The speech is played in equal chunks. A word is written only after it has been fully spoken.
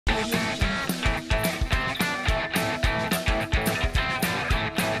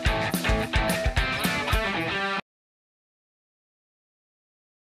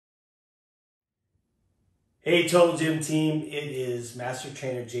Hey Total Gym team, it is Master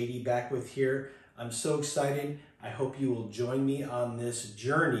Trainer JD back with here. I'm so excited. I hope you will join me on this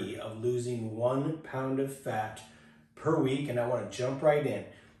journey of losing 1 pound of fat per week, and I want to jump right in.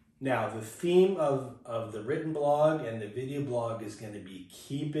 Now, the theme of the written blog and the video blog is going to be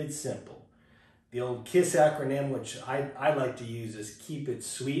keep it simple. The old KISS acronym, which I like to use, is keep it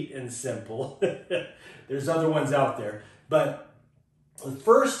sweet and simple. There's other ones out there, but the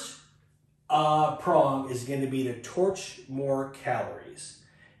first prong is going to be to torch more calories,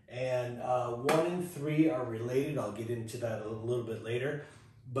 and 1 and 3 are related. I'll get into that a little bit later,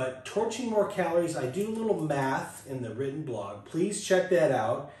 but torching more calories, I do a little math in the written blog. Please check that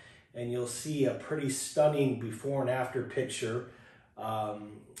out, and you'll see a pretty stunning before and after picture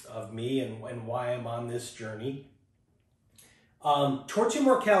of me and why I'm on this journey. Torching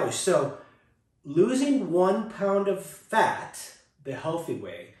more calories, so losing 1 pound of fat the healthy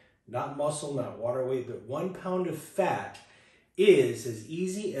way, not muscle, not water weight, but 1 pound of fat is as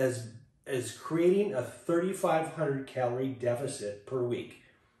easy as creating a 3,500 calorie deficit per week.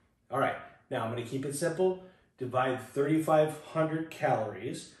 All right, now I'm going to keep it simple. Divide 3,500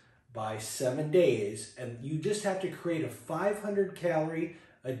 calories by 7 days, and you just have to create a 500 calorie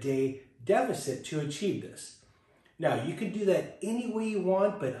a day deficit to achieve this. Now, you can do that any way you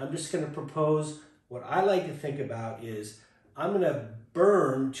want, but I'm just going to propose what I like to think about is I'm going to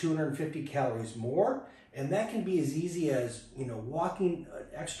burn 250 calories more, and that can be as easy as, walking an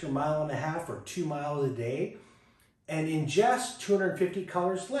extra 1.5 miles or 2 miles a day and ingest 250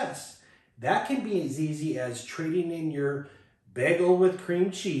 calories less. That can be as easy as trading in your bagel with cream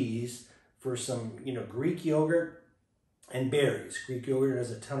cheese for some, Greek yogurt and berries. Greek yogurt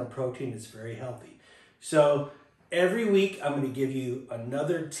has a ton of protein. It's very healthy. So every week I'm going to give you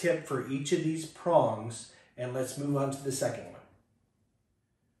another tip for each of these prongs, and let's move on to the second one.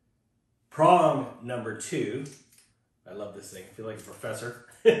 Prong number 2, I love this thing, I feel like a professor.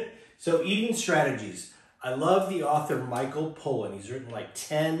 So eating strategies. I love the author Michael Pollan. He's written like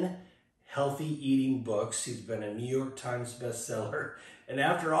 10 healthy eating books. He's been a New York Times bestseller. And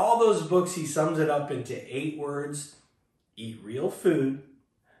after all those books, he sums it up into 8 words. Eat real food,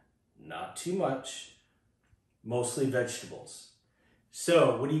 not too much, mostly vegetables.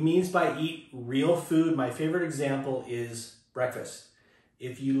 So what he means by eat real food, my favorite example is breakfast.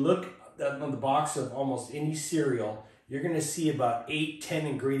 If you look on the box of almost any cereal, you're going to see about 8-10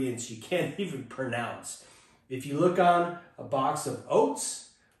 ingredients you can't even pronounce. If you look on a box of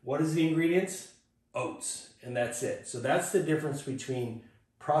oats, what is the ingredients? Oats, and that's it. So that's the difference between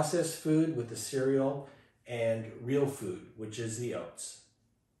processed food with the cereal and real food, which is the oats.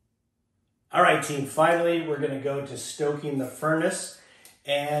 All right, team, finally, we're going to go to stoking the furnace,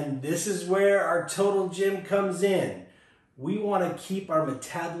 and this is where our Total Gym comes in. We want to keep our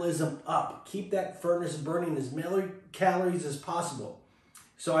metabolism up, keep that furnace burning as many calories as possible.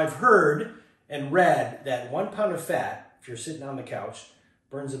 So I've heard and read that 1 pound of fat, if you're sitting on the couch,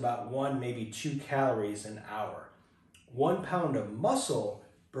 burns about 1, maybe 2 calories an hour. 1 pound of muscle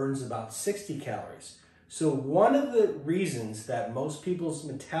burns about 60 calories. So one of the reasons that most people's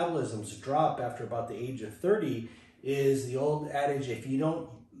metabolisms drop after about the age of 30 is the old adage, if you don't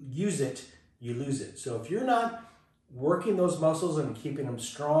use it, you lose it. So if you're not working those muscles and keeping them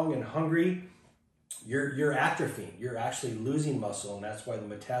strong and hungry, you're atrophying. You're actually losing muscle, and that's why the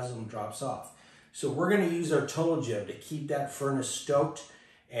metabolism drops off. So we're going to use our Total Gym to keep that furnace stoked,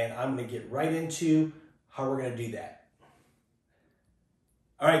 and I'm going to get right into how we're going to do that.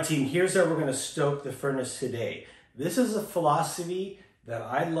 All right, team, here's how we're going to stoke the furnace today. This is a philosophy that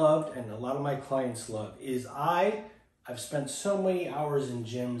I loved and a lot of my clients love. I've spent so many hours in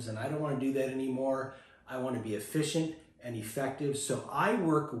gyms, and I don't want to do that anymore. I want to be efficient and effective. So I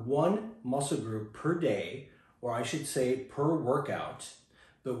work 1 muscle group per day, or I should say per workout.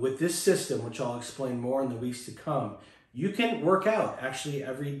 But with this system, which I'll explain more in the weeks to come, you can work out actually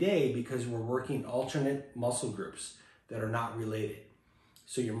every day because we're working alternate muscle groups that are not related.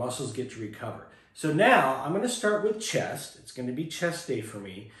 So your muscles get to recover. So now I'm going to start with chest. It's going to be chest day for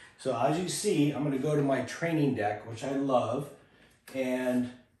me. So as you see, I'm going to go to my training deck, which I love.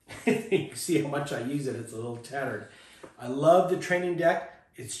 And you can see how much I use it. It's a little tattered. I love the training deck.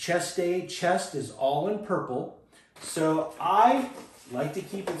 It's chest day. Chest is all in purple. So I like to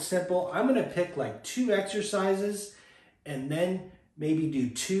keep it simple. I'm going to pick like 2 exercises and then maybe do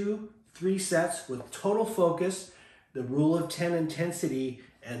 2-3 sets with total focus, the rule of 10 intensity,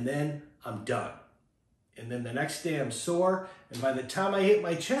 and then I'm done. And then the next day I'm sore, and by the time I hit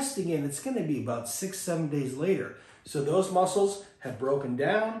my chest again, it's going to be about 6-7 days later. So those muscles have broken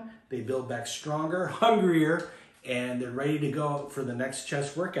down, they build back stronger, hungrier, and they're ready to go for the next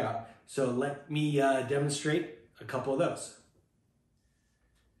chest workout. So let me demonstrate a couple of those.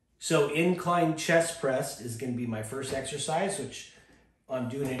 So incline chest press is going to be my first exercise, which I'm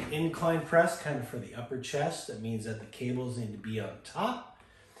doing an incline press kind of for the upper chest. That means that the cables need to be on top.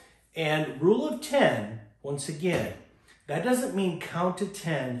 And rule of 10, once again, that doesn't mean count to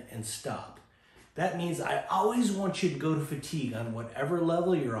 10 and stop. That means I always want you to go to fatigue on whatever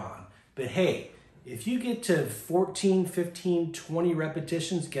level you're on. But hey, if you get to 14, 15, 20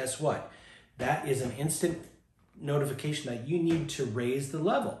 repetitions, guess what? That is an instant notification that you need to raise the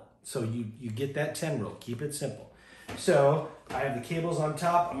level. So you get that 10 rule. Keep it simple. So I have the cables on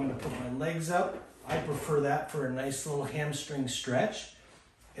top. I'm going to put my legs up. I prefer that for a nice little hamstring stretch.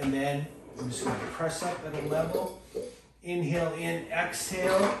 And then I'm just going to press up at a level. Inhale in,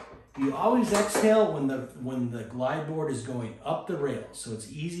 exhale. You always exhale when the glide board is going up the rail. So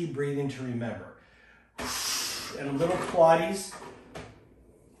it's easy breathing to remember. And a little Pilates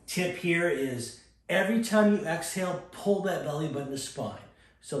tip here is every time you exhale, pull that belly button to spine.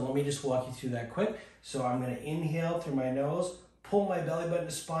 So let me just walk you through that quick. So I'm going to inhale through my nose, pull my belly button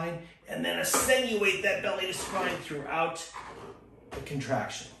to spine, and then accentuate that belly to spine throughout the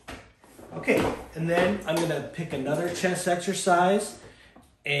contraction. Okay, and then I'm going to pick another chest exercise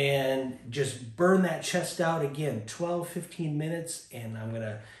and just burn that chest out again, 12, 15 minutes, and I'm going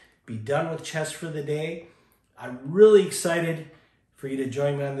to be done with chest for the day. I'm really excited for you to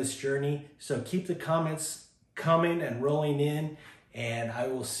join me on this journey. So keep the comments coming and rolling in, and I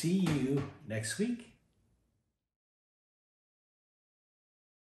will see you next week.